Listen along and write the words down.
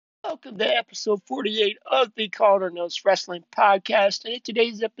welcome to episode 48 of the Connor Knows Wrestling Podcast. And in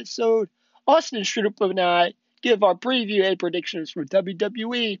today's episode, Austin Strudel and I give our preview and predictions for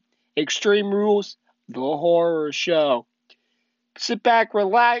WWE Extreme Rules, the horror show. Sit back,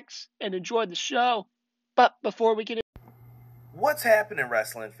 relax, and enjoy the show. But before we get into What's happening,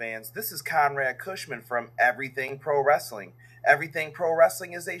 wrestling fans? This is Conrad Cushman from Everything Pro Wrestling. Everything Pro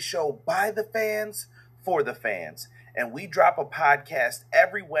Wrestling is a show by the fans, for the fans. And we drop a podcast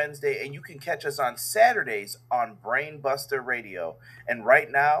every Wednesday, and you can catch us on Saturdays on Brainbuster Radio. And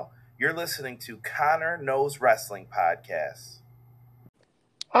right now, you're listening to Connor Knows Wrestling Podcast.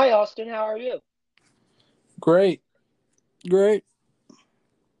 Hi, Austin. How are you? Great.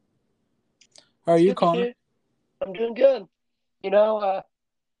 How are you, Good to Connor? hear. I'm doing good.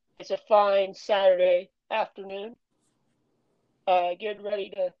 It's a fine Saturday afternoon. Getting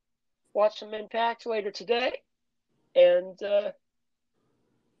ready to watch some Impact later today. But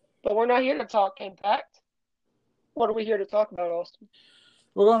we're not here to talk Impact. What are we here to talk about, Austin?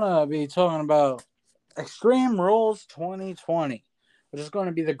 We're going to be talking about Extreme Rules 2020, which is going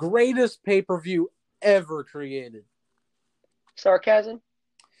to be the greatest pay-per-view ever created. Sarcasm?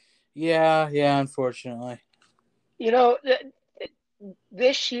 Yeah, unfortunately.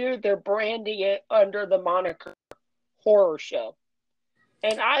 This year they're branding it under the moniker Horror Show.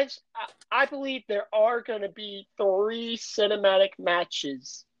 And I believe there are going to be 3 cinematic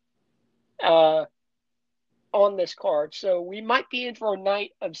matches on this card. So we might be in for a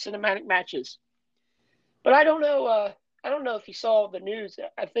night of cinematic matches. But I don't know if you saw the news.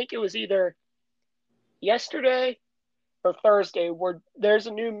 I think it was either yesterday or Thursday where there's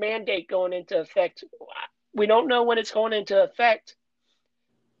a new mandate going into effect. We don't know when it's going into effect,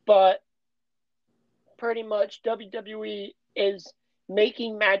 but pretty much WWE is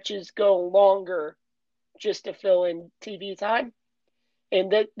making matches go longer just to fill in TV time.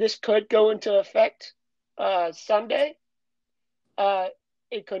 And that this could go into effect Sunday.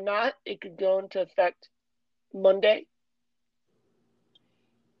 It could not. It could go into effect Monday.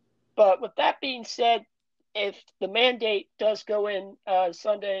 But with that being said, if the mandate does go in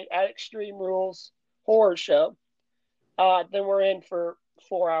Sunday at Extreme Rules Horror Show, then we're in for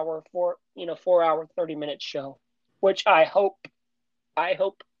 4 hour, 30-minute show, which I hope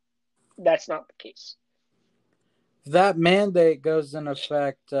that's not the case. That mandate goes in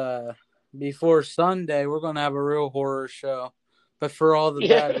effect before Sunday. We're going to have a real horror show, but for all the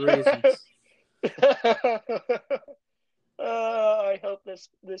bad reasons. I hope this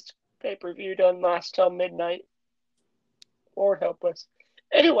pay-per-view doesn't last till midnight. Lord help us.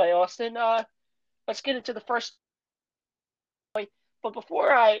 Anyway, Austin, let's get into the first. But before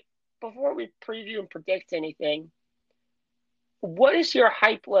we preview and predict anything, what is your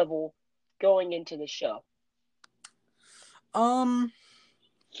hype level going into the show?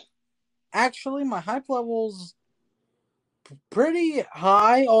 Actually, my hype level's pretty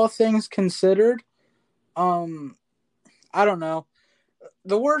high, all things considered. I don't know.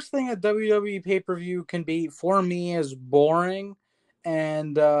 The worst thing a WWE pay-per-view can be for me is boring,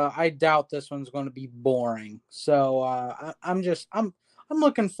 and I doubt this one's going to be boring. So I'm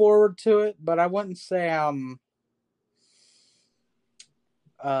looking forward to it, but I wouldn't say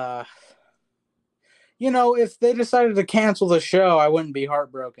if they decided to cancel the show, I wouldn't be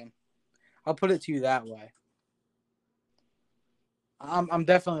heartbroken. I'll put it to you that way. I'm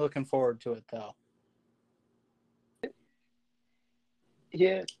definitely looking forward to it, though.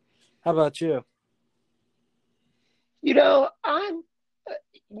 Yeah. How about you? I'm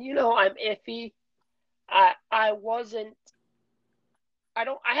iffy. I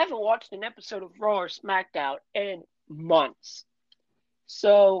haven't watched an episode of Raw or SmackDown in months.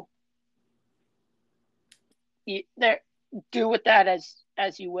 So do with that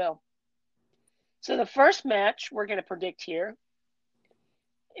as you will. So the first match we're going to predict here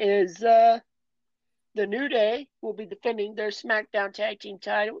is the New Day will be defending their SmackDown Tag Team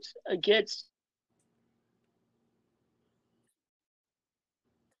titles against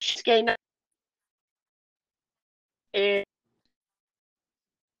Shinsuke Nakamura and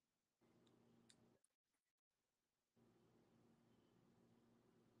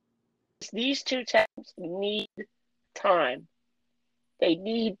these two teams need time. They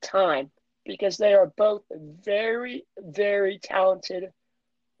need time because they are both very, very talented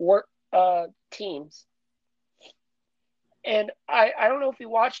teams. And I don't know if you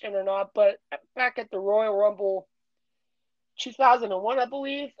watched it or not, but back at the Royal Rumble 2001, I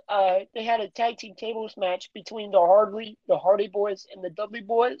believe, they had a tag team tables match between the Hardy Boys and the Dudley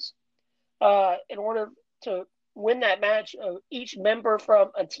Boys. In order to win that match, each member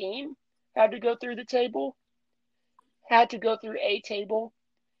from a team had to go through a table,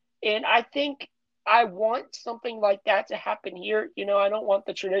 And I think I want something like that to happen here. I don't want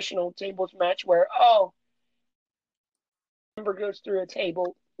the traditional tables match where, member goes through a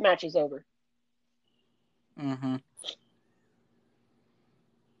table, match is over. Mm-hmm.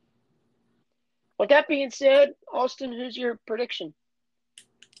 With that being said, Austin, who's your prediction?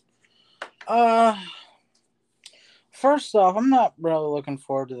 First off, I'm not really looking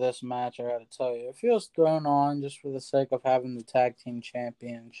forward to this match, I gotta tell you. It feels thrown on just for the sake of having the tag team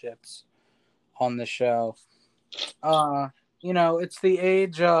championships on the show. It's the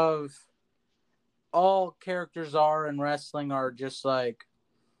age of all characters are in wrestling are just like,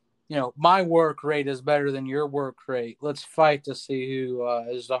 my work rate is better than your work rate. Let's fight to see who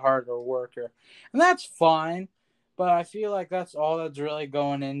is the harder worker. And that's fine, but I feel like that's all that's really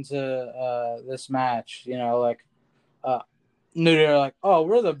going into this match. New Day are like, oh,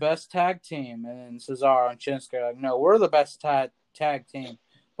 we're the best tag team. And then Cesaro and Shinsuke are like, no, we're the best tag team.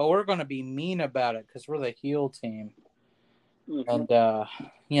 But we're going to be mean about it because we're the heel team. Mm-hmm. And,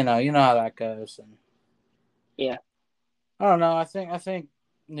 you know how that goes. And yeah. I don't know. I think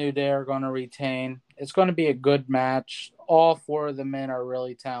New Day are going to retain. It's going to be a good match. All four of the men are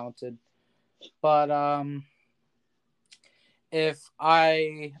really talented. But if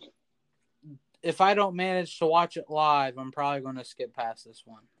I don't manage to watch it live, I'm probably going to skip past this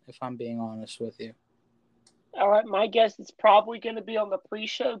one, if I'm being honest with you. All right, my guess is probably going to be on the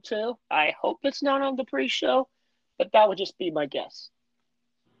pre-show too. I hope it's not on the pre-show, but that would just be my guess.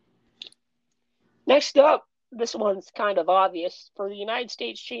 Next up, this one's kind of obvious. For the United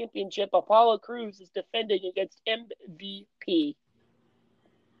States Championship, Apollo Crews is defending against MVP.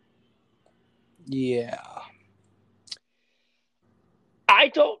 Yeah. I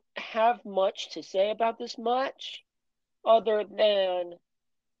don't have much to say about this match other than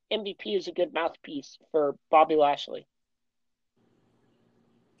MVP is a good mouthpiece for Bobby Lashley.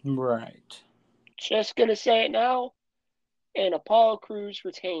 Right. Just going to say it now, and Apollo Crews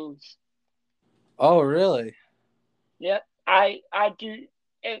retains. Oh, really? Yep, I do.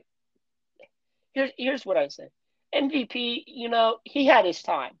 Here's what I say. MVP, he had his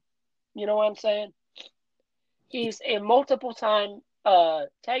time. You know what I'm saying? He's a multiple-time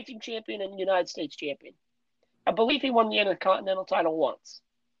tag team champion and United States champion. I believe he won the Intercontinental title once.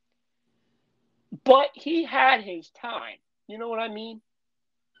 But he had his time. You know what I mean?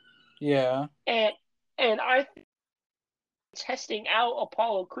 Yeah. And I think testing out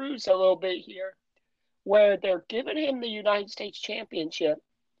Apollo Crews a little bit here, where they're giving him the United States Championship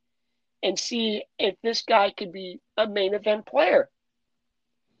and see if this guy could be a main event player.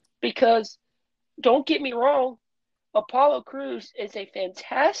 Because don't get me wrong, Apollo Crews is a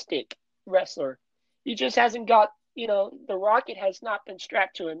fantastic wrestler. He just hasn't got, the rocket has not been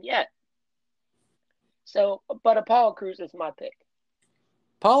strapped to him yet. So, but Apollo Crews is my pick.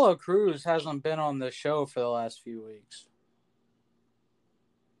 Apollo Crews hasn't been on the show for the last few weeks.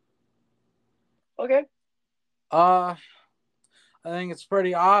 Okay. I think it's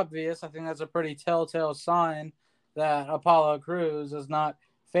pretty obvious. I think that's a pretty telltale sign that Apollo Crews is not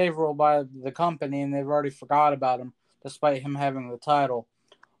favorable by the company, and they've already forgot about him, despite him having the title.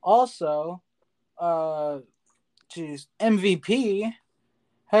 Also, MVP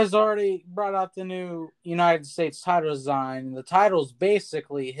has already brought out the new United States title design. The title's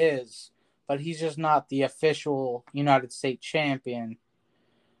basically his, but he's just not the official United States champion.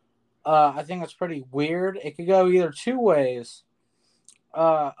 I think it's pretty weird. It could go either two ways.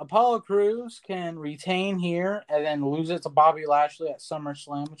 Apollo Crews can retain here and then lose it to Bobby Lashley at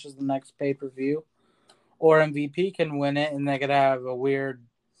SummerSlam, which is the next pay-per-view. Or MVP can win it, and they could have a weird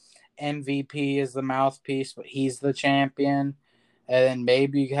MVP as the mouthpiece, but he's the champion. And then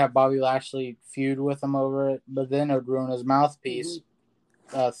maybe you could have Bobby Lashley feud with him over it, but then it would ruin his mouthpiece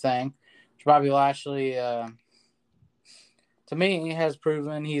thing. Which Bobby Lashley, to me, has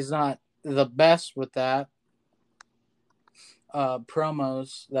proven he's not the best with that.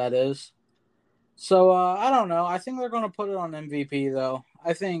 Promos, that is. So, I don't know. I think they're going to put it on MVP, though.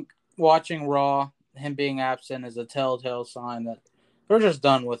 I think watching Raw, him being absent is a telltale sign that they're just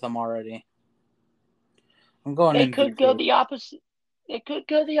done with him already. I'm going They MVP. could go the opposite. It could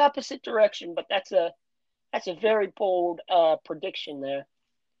go the opposite direction, but that's a very bold prediction there.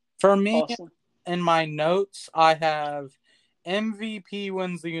 For me, Awesome. In my notes, I have MVP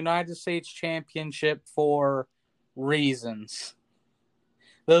wins the United States Championship for reasons.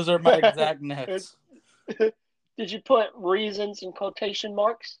 Those are my exact notes. Did you put reasons in quotation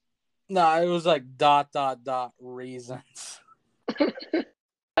marks? No, it was like ... reasons.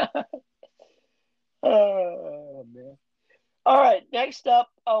 Oh, man. All right, next up.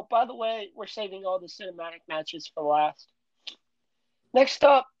 Oh, by the way, we're saving all the cinematic matches for last. Next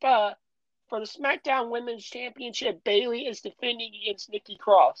up, for the SmackDown Women's Championship, Bayley is defending against Nikki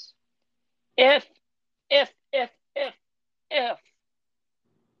Cross. If, if,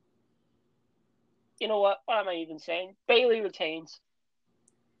 you know what? What am I even saying? Bayley retains.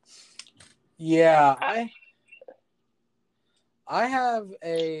 Yeah, I have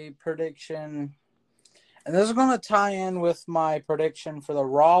a prediction, and this is going to tie in with my prediction for the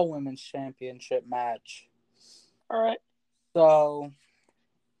Raw Women's Championship match. All right. So,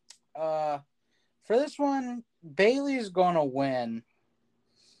 for this one, Bayley's going to win,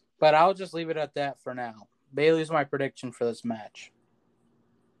 but I'll just leave it at that for now. Bayley's my prediction for this match.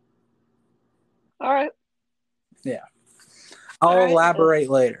 All right. Yeah. I'll elaborate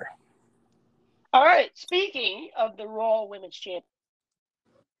later. All right. Speaking of the Raw Women's Champion,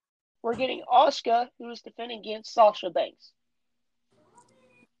 we're getting Asuka, who is defending against Sasha Banks.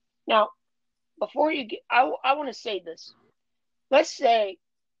 Now, before you get, I want to say this. Let's say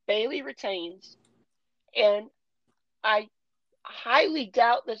Bayley retains, and I highly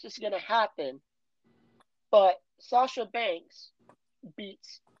doubt this is going to happen, but Sasha Banks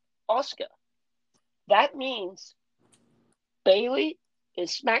beats Asuka. That means Bayley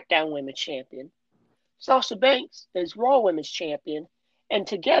is SmackDown Women's Champion, Sasha Banks is Raw Women's Champion, and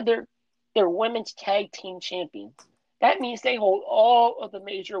together they're Women's Tag Team Champions. That means they hold all of the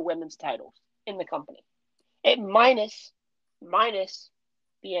major women's titles in the company, and minus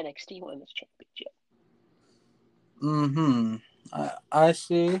the NXT Women's Championship. Mm-hmm. I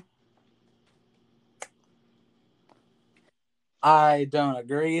see. I don't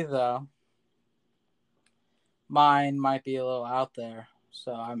agree, though. Mine might be a little out there.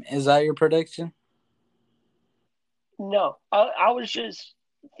 So, is that your prediction? No, I was just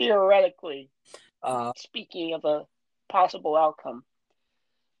theoretically speaking of a possible outcome.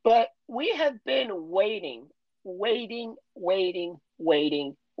 But we have been waiting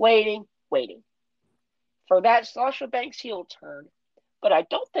for that Sasha Banks heel turn. But I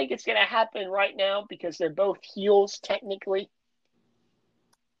don't think it's going to happen right now because they're both heels technically.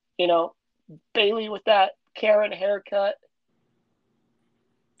 You know, Bayley with that Karen haircut.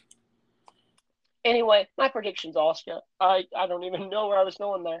 Anyway, my prediction's Asuka. I don't even know where I was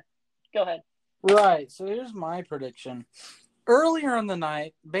going there. Go ahead. Right, so here's my prediction. Earlier in the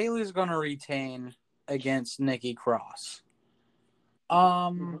night, Bayley's going to retain against Nikki Cross.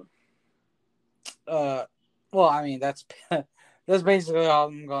 Well, I mean, that's basically all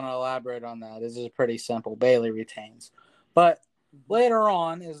I'm going to elaborate on that. This is pretty simple. Bayley retains. But later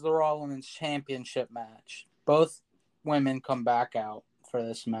on is the Raw Women's Championship match. Both women come back out for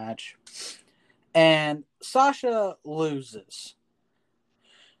this match. And Sasha loses.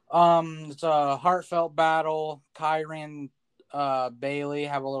 It's a heartfelt battle. Kyrie and Bayley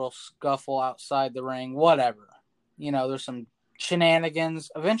have a little scuffle outside the ring. Whatever. You know, there's some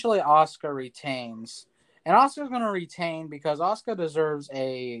shenanigans. Eventually, Asuka retains. And Asuka's going to retain because Asuka deserves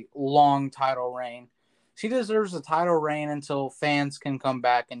a long title reign. She deserves a title reign until fans can come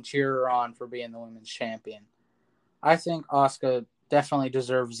back and cheer her on for being the women's champion. I think Asuka definitely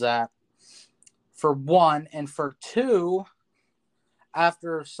deserves that. For one, and for two,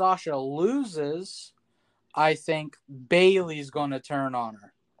 after Sasha loses, I think Bayley's going to turn on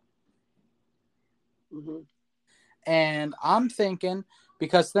her. Mm-hmm. And I'm thinking,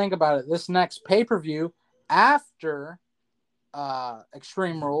 because think about it, this next pay-per-view after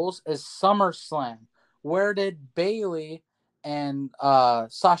Extreme Rules is SummerSlam. Where did Bayley and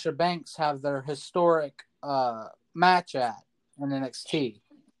Sasha Banks have their historic match at in NXT?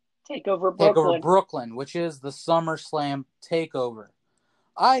 Takeover Brooklyn, which is the SummerSlam takeover.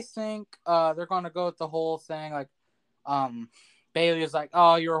 I think they're going to go with the whole thing. Like, Bayley is like,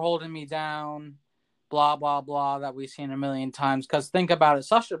 oh, you're holding me down, blah, blah, blah, that we've seen a million times. Because think about it.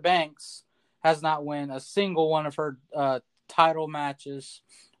 Sasha Banks has not won a single one of her title matches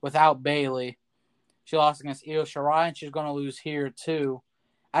without Bayley. She lost against Io Shirai, and she's going to lose here, too.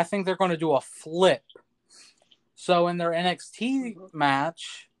 I think they're going to do a flip. So in their NXT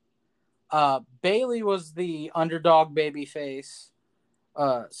match, Bayley was the underdog babyface.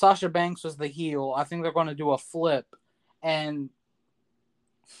 Sasha Banks was the heel. I think they're going to do a flip. And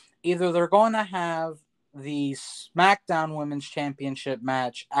either they're going to have the SmackDown Women's Championship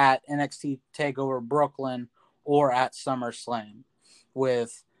match at NXT TakeOver Brooklyn or at SummerSlam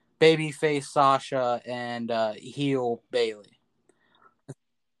with babyface Sasha and heel Bayley.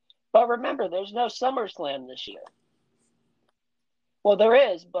 But remember, there's no SummerSlam this year. Well, there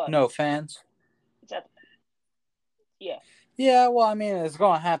is, but no fans. Yeah. Yeah, well, I mean, it's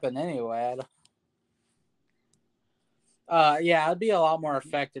going to happen anyway. Yeah, I'd be a lot more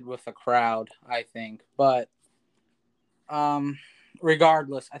affected with the crowd, I think. But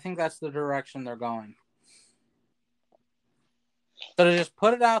regardless, I think that's the direction they're going. So to just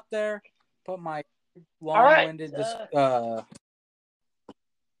put it out there, put my long-winded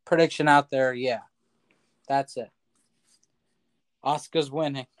prediction out there. Yeah, that's it. Asuka's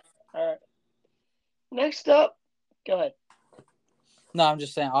winning. All right. Next up, go ahead. No, I'm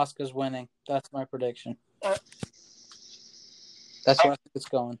just saying Asuka's winning. That's my prediction. All right. That's where I think it's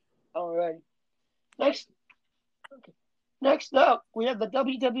going. All right. Next up, we have the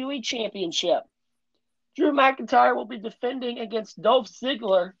WWE Championship. Drew McIntyre will be defending against Dolph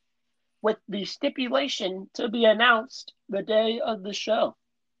Ziggler with the stipulation to be announced the day of the show.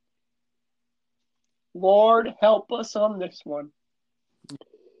 Lord help us on this one.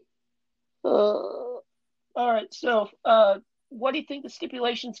 All right, so what do you think the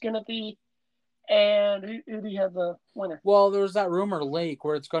stipulation's going to be? And who do you have the winner? Well, there was that rumor leak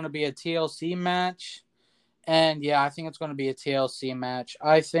where it's going to be a TLC match. And yeah, I think it's going to be a TLC match.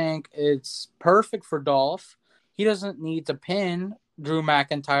 I think it's perfect for Dolph. He doesn't need to pin Drew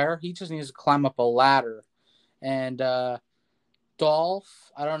McIntyre. He just needs to climb up a ladder. And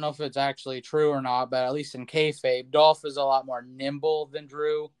Dolph, I don't know if it's actually true or not, but at least in kayfabe, Dolph is a lot more nimble than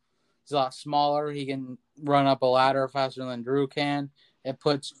Drew. He's a lot smaller. He can run up a ladder faster than Drew can. It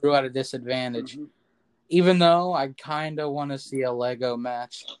puts Drew at a disadvantage. Mm-hmm. Even though I kind of want to see a Lego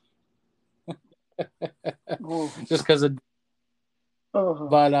match. Just because of...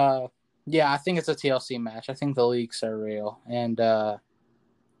 But, yeah, I think it's a TLC match. I think the leaks are real. And,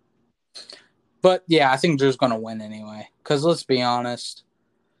 but, yeah, I think Drew's going to win anyway. Because let's be honest,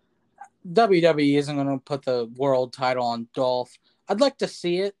 WWE isn't going to put the world title on Dolph. I'd like to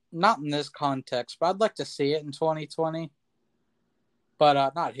see it. Not in this context, but I'd like to see it in 2020.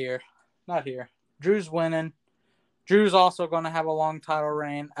 But not here. Not here. Drew's winning. Drew's also going to have a long title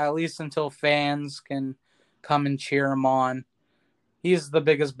reign, at least until fans can come and cheer him on. He's the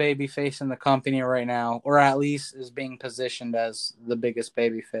biggest babyface in the company right now, or at least is being positioned as the biggest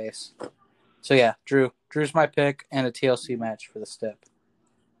babyface. So yeah, Drew. Drew's my pick, and a TLC match for the stip.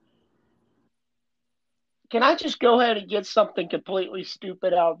 Can I just go ahead and get something completely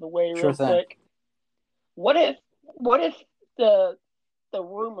stupid out of the way real quick? What if the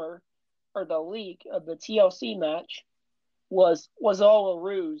rumor or the leak of the TLC match was all a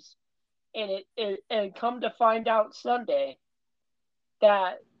ruse, and it come to find out Sunday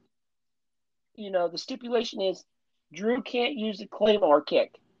that, you know, the stipulation is Drew can't use the Claymore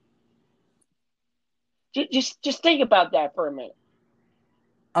kick. Just think about that for a minute.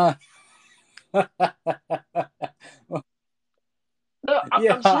 No,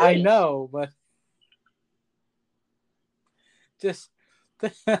 I know, but just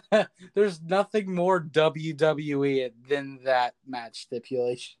there's nothing more WWE than that match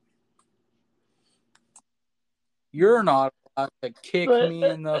stipulation. You're not allowed to kick me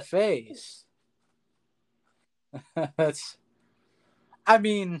in the face. That's, I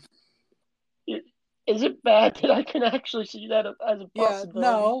mean, is it bad that I can actually see that as a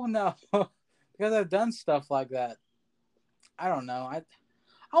possibility? No, because I've done stuff like that. I don't know. I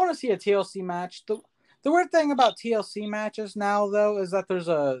want to see a TLC match. The weird thing about TLC matches now, though, is that there's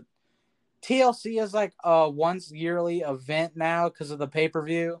a TLC is like a once yearly event now because of the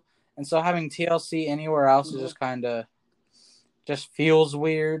pay-per-view. And so having TLC anywhere else is just kind of just feels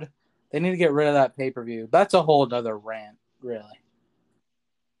weird. They need to get rid of that pay-per-view. That's a whole other rant, really.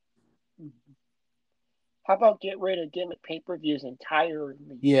 How about get rid of gimmick pay-per-views entirely?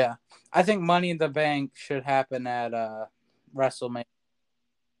 Yeah. I think Money in the Bank should happen at WrestleMania.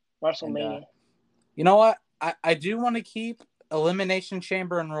 And, you know what? I do want to keep Elimination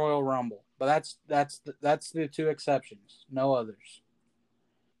Chamber and Royal Rumble, but that's the two exceptions. No others.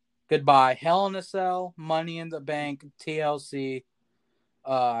 Goodbye. Hell in a Cell, Money in the Bank, TLC.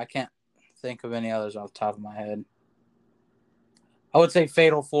 I can't think of any others off the top of my head. I would say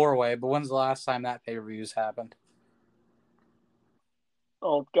Fatal 4-Way, but when's the last time that pay-per-views happened?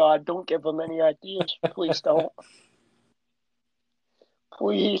 Oh, God, don't give them any ideas. Please don't.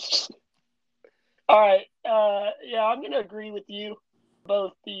 Please. All right. Yeah, I'm going to agree with you.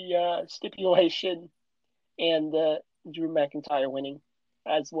 Both the stipulation and Drew McIntyre winning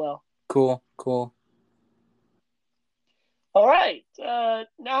as well. Cool. All right.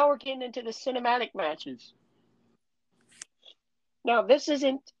 Now we're getting into the cinematic matches. Now, this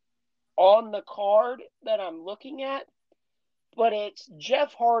isn't on the card that I'm looking at, but it's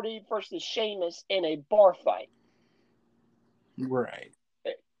Jeff Hardy versus Sheamus in a bar fight. Right.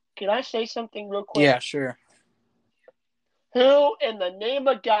 Can I say something real quick? Yeah, sure. Who in the name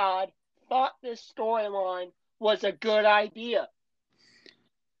of God thought this storyline was a good idea?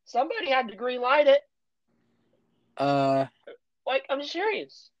 Somebody had to green light it. Like, I'm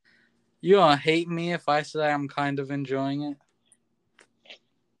serious. You gonna hate me if I say I'm kind of enjoying it?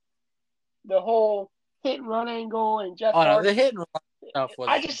 The whole hit and run angle and Jeff Oh no, Hardy. the hit and run stuff was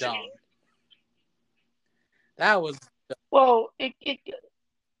I just dumb. That was well,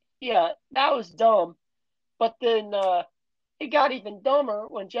 yeah, that was dumb. But then it got even dumber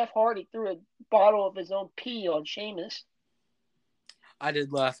when Jeff Hardy threw a bottle of his own pee on Sheamus. I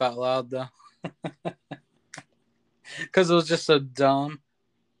did laugh out loud though, because it was just so dumb.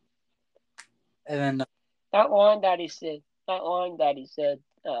 And then That line that he said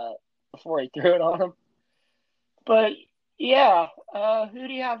before he threw it on him. But yeah, who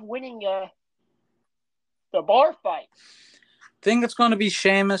do you have winning the bar fight? think it's going to be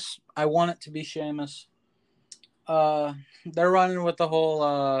Sheamus. I want it to be Sheamus. They're running with the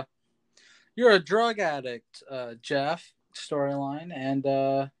whole "you're a drug addict, Jeff" storyline, and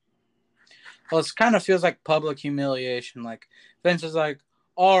well, it kind of feels like public humiliation. Like Vince is like,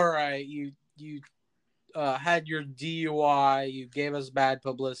 "All right, you had your DUI, you gave us bad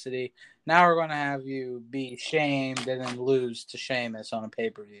publicity. Now we're going to have you be shamed and then lose to Sheamus on a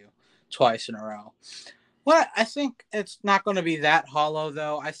pay-per-view twice in a row." Well, I think it's not going to be that hollow,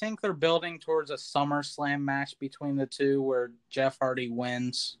 though. I think they're building towards a SummerSlam match between the two where Jeff Hardy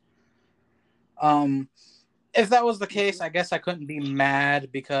wins. If that was the case, I guess I couldn't be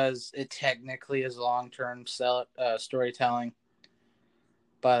mad because it technically is long-term storytelling.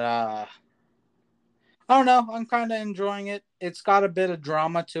 But I don't know. I'm kind of enjoying it. It's got a bit of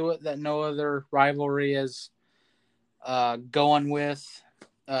drama to it that no other rivalry is going with.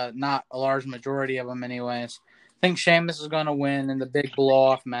 Not a large majority of them, anyways. I think Sheamus is going to win in the big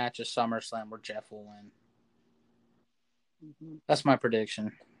blow-off match of SummerSlam where Jeff will win. That's my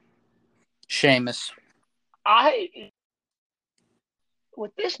prediction. Sheamus.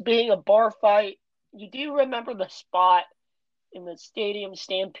 With this being a bar fight, you do remember the spot in the Stadium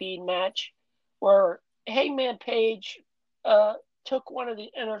Stampede match where Hangman Page took one of the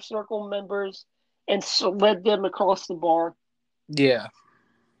Inner Circle members and slid them across the bar. Yeah.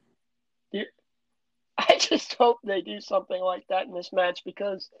 I just hope they do something like that in this match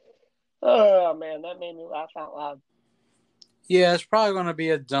because, oh man, that made me laugh out loud. Yeah, it's probably going to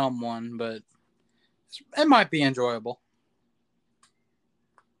be a dumb one, but it might be enjoyable.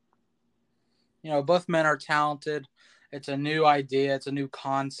 You know, both men are talented. It's a new idea. It's a new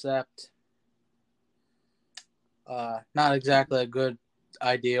concept. Not exactly a good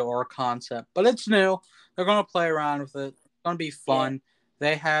idea or concept, but it's new. They're going to play around with it. It's going to be fun. Yeah.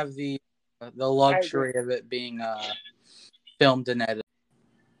 They have the luxury of it being filmed and edited.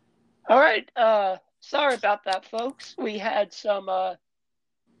 All right. Sorry about that, folks. We had some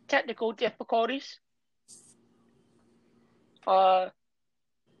technical difficulties.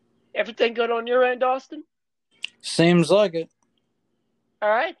 Everything good on your end, Austin? Seems like it. All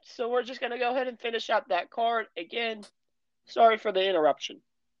right. So we're just going to go ahead and finish up that card. Again, sorry for the interruption.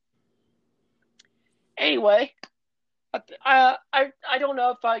 Anyway, I don't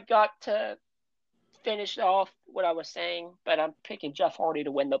know if I got to finish off what I was saying, but I'm picking Jeff Hardy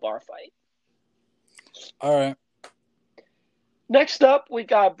to win the bar fight. All right. Next up, we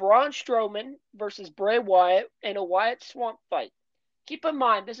got Braun Strowman versus Bray Wyatt in a Wyatt Swamp fight. Keep in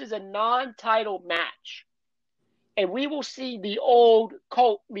mind, this is a non-title match, and we will see the old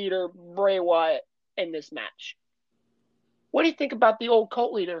cult leader Bray Wyatt in this match. What do you think about the old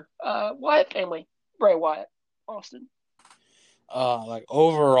cult leader, Wyatt family, Bray Wyatt, Austin? Like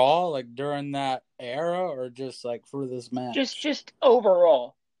overall, like during that era, or just like for this match? Just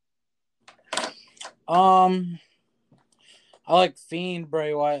overall. I like Fiend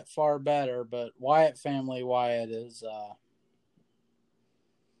Bray Wyatt far better, but Wyatt family Wyatt is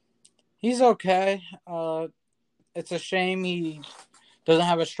he's okay. It's a shame he doesn't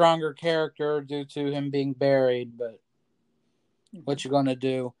have a stronger character due to him being buried, but what you gonna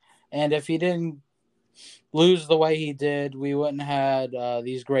do? And if he didn't lose the way he did, we wouldn't have had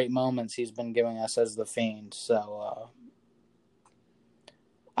these great moments he's been giving us as the Fiend. So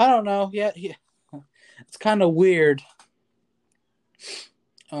I don't know. Yeah, it's kind of weird.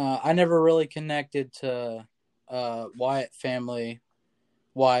 I never really connected to Wyatt family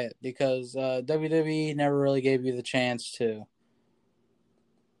Wyatt because WWE never really gave you the chance to. You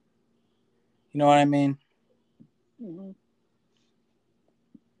know what I mean? Mm-hmm.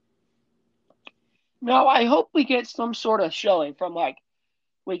 No, I hope we get some sort of showing from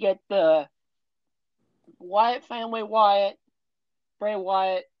we get the Wyatt family Wyatt, Bray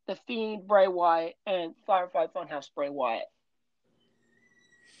Wyatt, the Fiend Bray Wyatt, and Firefly Funhouse Bray Wyatt.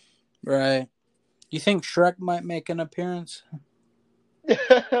 Right. You think Shrek might make an appearance?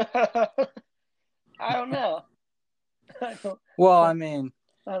 I don't know. I don't, Well, I mean,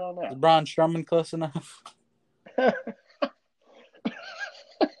 I don't is know. Braun Strowman close enough?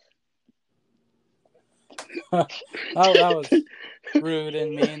 Oh, that was rude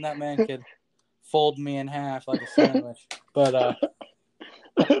and mean. That man could fold me in half like a sandwich. But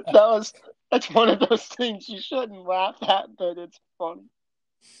That's one of those things you shouldn't laugh at, but it's funny.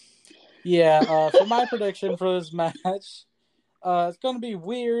 yeah, for my prediction for this match, it's going to be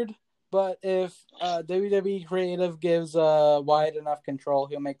weird, but if WWE Creative gives Wyatt enough control,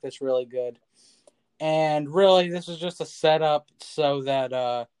 he'll make this really good. And really, this is just a setup so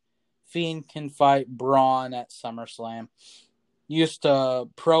that Fiend can fight Braun at SummerSlam. Used to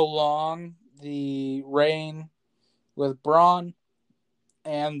prolong the reign with Braun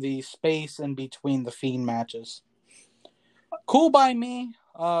and the space in between the Fiend matches. Cool by me.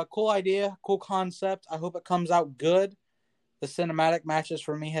 Cool idea. Cool concept. I hope it comes out good. The cinematic matches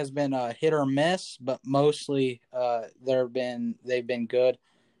for me has been hit or miss, but mostly they've been good.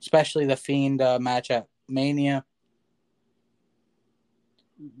 Especially the Fiend match at Mania.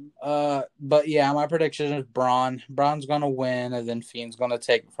 Mm-hmm. But yeah, my prediction is Braun. Braun's gonna win, and then Fiend's gonna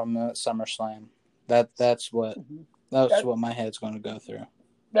take it from SummerSlam. That's what my head's gonna go through.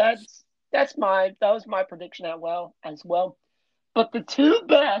 That was my prediction as well. But the two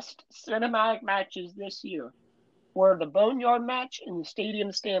best cinematic matches this year were the Boneyard match and the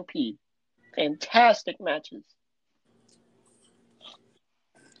Stadium Stampede. Fantastic matches.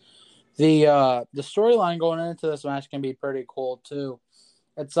 The storyline going into this match can be pretty cool too.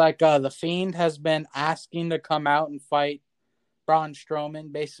 It's like the Fiend has been asking to come out and fight Braun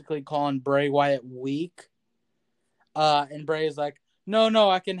Strowman, basically calling Bray Wyatt weak. And Bray's like, no,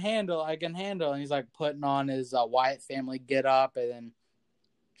 I can handle. And he's like putting on his Wyatt family get up, and then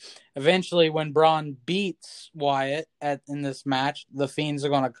eventually, when Braun beats Wyatt in this match, the Fiends are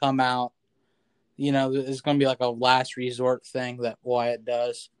going to come out. You know, it's going to be like a last resort thing that Wyatt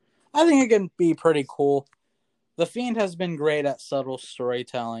does. I think it can be pretty cool. The Fiend has been great at subtle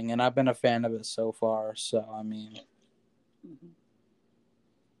storytelling, and I've been a fan of it so far. So, I mean,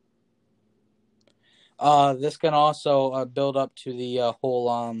 this can also build up to the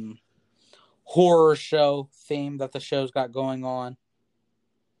whole horror show theme that the show's got going on.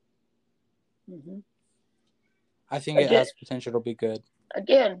 Mm-hmm. I think it has potential to be good.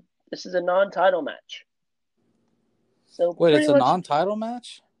 Again, this is a non-title match. So wait, it's a non-title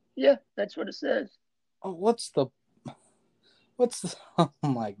match? Yeah, that's what it says. Oh, what's the? Oh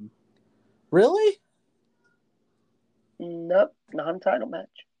my! Really? Nope, non-title match.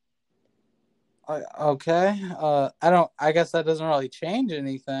 Okay. I guess that doesn't really change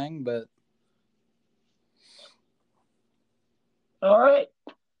anything, but. All right.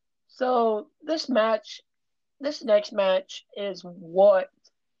 So this next match is what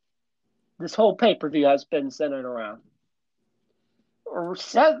this whole pay-per-view has been centered around.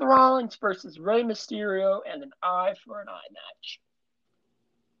 Seth Rollins versus Rey Mysterio and an eye for an eye match.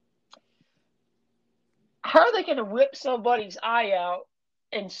 How are they going to rip somebody's eye out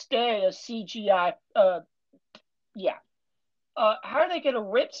and stay a CGI? How are they going to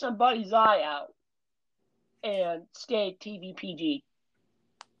rip somebody's eye out and stay TVPG?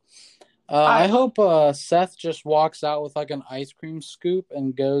 I hope Seth just walks out with like an ice cream scoop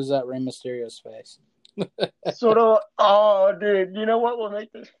and goes at Rey Mysterio's face. Sort of. Oh, dude, you know what will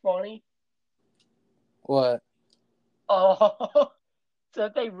make this funny? What? Oh, so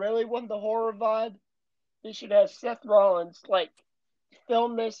if they really want the horror vibe, they should have Seth Rollins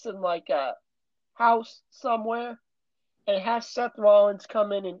film this in a house somewhere, and have Seth Rollins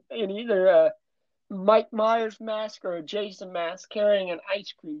come in either a Mike Myers mask or a Jason mask, carrying an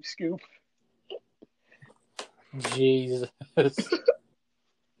ice cream scoop. Jesus.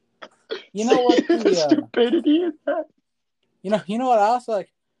 You know what? The stupidity is that. You know what else?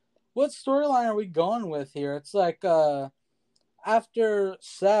 Like, what storyline are we going with here? It's like after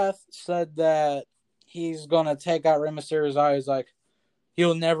Seth said that he's gonna take out Rey Mysterio's eye, he's like,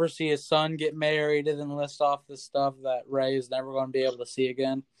 he'll never see his son get married, and then list off the stuff that Rey is never going to be able to see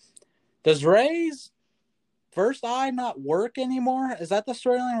again. Does Rey's first eye not work anymore? Is that the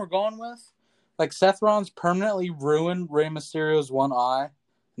storyline we're going with? Like, Seth Rollins permanently ruined Rey Mysterio's one eye.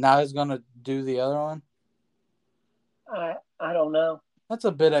 Now he's going to do the other one? I don't know. That's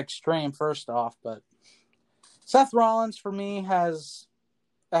a bit extreme, first off, but Seth Rollins, for me, has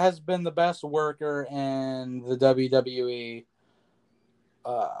been the best worker in the WWE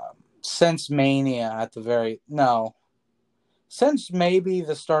since Mania since maybe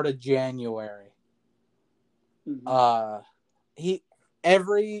the start of January. Mm-hmm.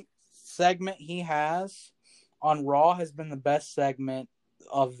 Every segment he has on Raw has been the best segment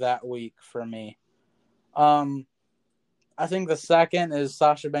of that week for me. I think the second is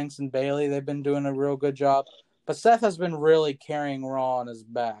Sasha Banks and Bayley. They've been doing a real good job. But Seth has been really carrying Raw on his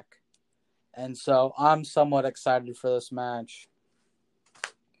back. And so I'm somewhat excited for this match.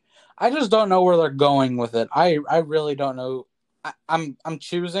 I just don't know where they're going with it. I really don't know. I'm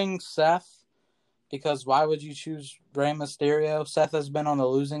choosing Seth because why would you choose Rey Mysterio? Seth has been on the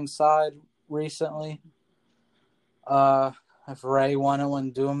losing side recently. If Rey won, it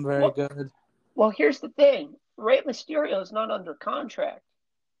wouldn't do him very good. Well, here's the thing. Rey Mysterio is not under contract.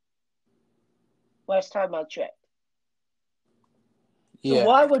 Last time I checked. So Yeah.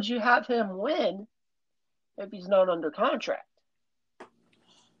 why would you have him win if he's not under contract?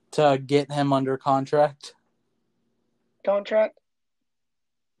 To get him under contract? Contract?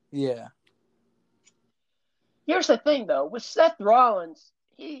 Yeah. Here's the thing, though. With Seth Rollins,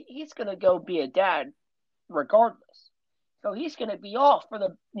 he's going to go be a dad regardless. So he's going to be off for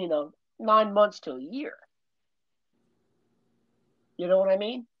the, 9 months to a year. You know what I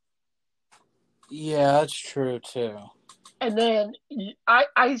mean? Yeah, that's true, too. And then I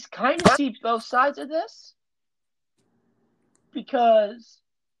kind of see both sides of this because,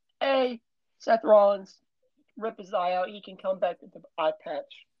 A, Seth Rollins, rip his eye out. He can come back with the eye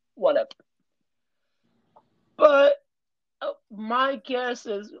patch, whatever. But my guess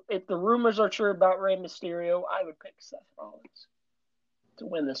is if the rumors are true about Rey Mysterio, I would pick Seth Rollins to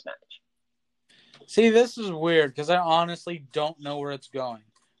win this match. See, this is weird because I honestly don't know where it's going.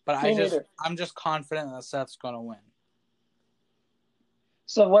 But I'm just confident that Seth's going to win.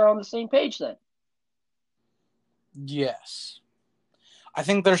 So we're on the same page then? Yes. I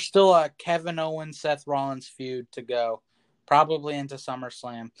think there's still a Kevin Owens, Seth Rollins feud to go. Probably into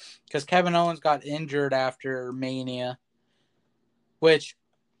SummerSlam. Because Kevin Owens got injured after Mania. Which,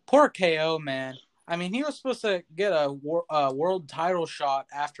 poor KO, man. I mean, he was supposed to get a world title shot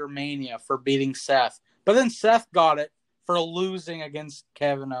after Mania for beating Seth. But then Seth got it for losing against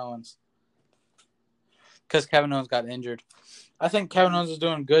Kevin Owens. Because Kevin Owens got injured. I think Kevin Owens is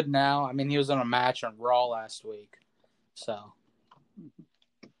doing good now. I mean, he was in a match on Raw last week. So.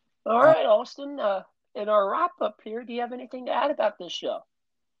 All right, Austin. In our wrap-up here, do you have anything to add about this show?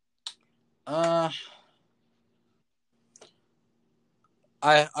 I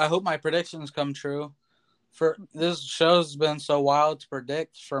hope my predictions come true. For this show's been so wild to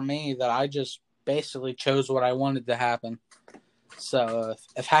predict for me that I just basically chose what I wanted to happen. So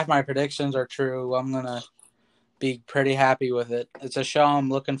if half my predictions are true, I'm going to be pretty happy with it. It's a show I'm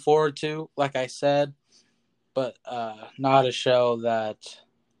looking forward to, like I said, but not a show that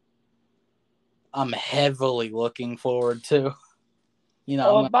I'm heavily looking forward to.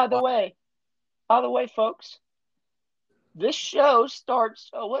 By the way, folks, this show starts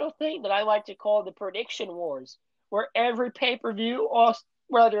a little thing that I like to call the prediction wars, where every pay-per-view,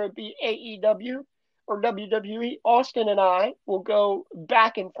 whether it be AEW or WWE, Austin and I will go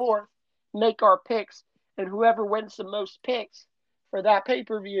back and forth, make our picks, and whoever wins the most picks for that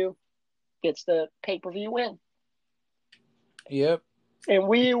pay-per-view gets the pay-per-view win. Yep. And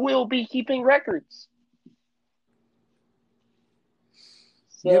we will be keeping records.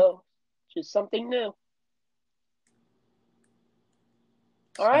 So, Just something new.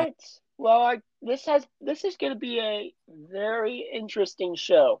 All right. Well, this is going to be a very interesting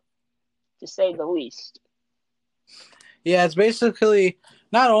show, to say the least. Yeah, it's basically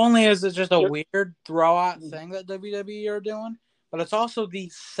not only is it just a weird throwout thing that WWE are doing, but it's also the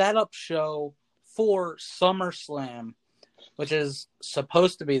setup show for SummerSlam, which is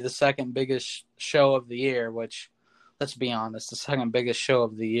supposed to be the second biggest show of the year, which, let's be honest, the second biggest show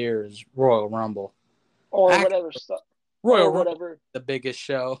of the year is Royal Rumble. Or whatever. Royal Rumble, the biggest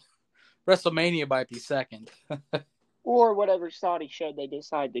show. WrestleMania might be second. Or whatever Saudi show they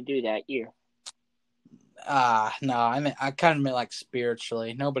decide to do that year. No, I kind of meant like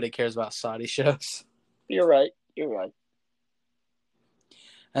spiritually. Nobody cares about Saudi shows. You're right.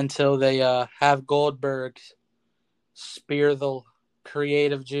 Until they have Goldberg spear the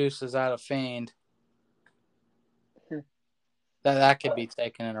creative juices out of Fiend. That could be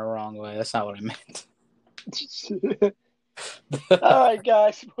taken in a wrong way. That's not what I meant. All right,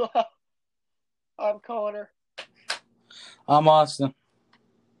 guys. Well, I'm Connor. I'm Austin.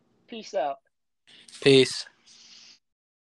 Peace out. Peace.